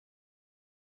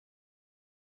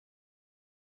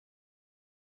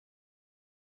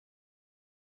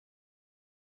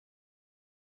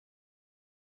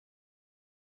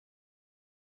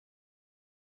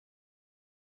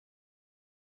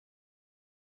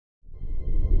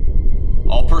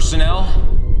All personnel,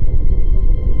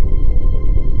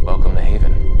 welcome to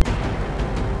Haven.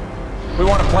 We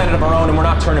want a planet of our own, and we're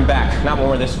not turning back. Not when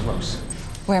we're this close.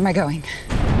 Where am I going?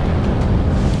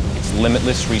 It's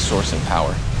limitless resource and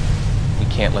power. We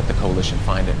can't let the Coalition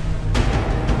find it.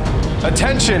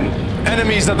 Attention,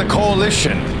 enemies of the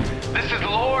Coalition. This is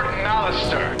Lord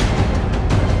Battlestar.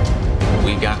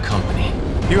 We got company.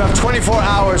 You have 24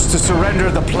 hours to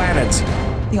surrender the planet.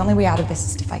 The only way out of this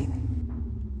is to fight.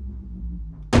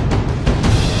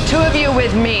 Two of you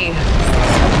with me.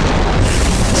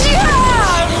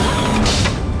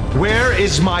 Where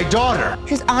is my daughter?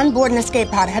 She's on board an escape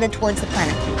pod headed towards the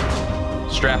planet.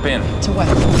 Strap in. To what?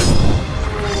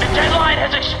 The deadline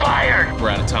has expired. We're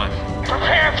out of time.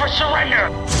 Prepare for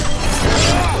surrender.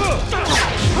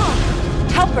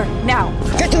 Help her, now!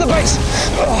 Get to the base!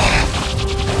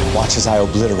 Watch as I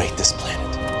obliterate this planet.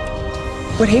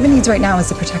 What Haven needs right now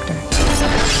is a protector.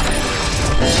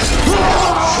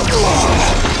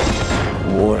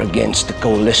 War against the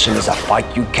Coalition is a fight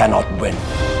you cannot win.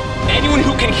 Anyone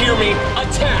who can hear me,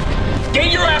 attack!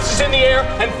 Get your asses in the air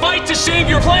and fight to save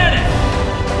your planet!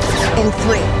 In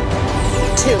 3,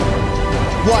 2,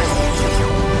 1.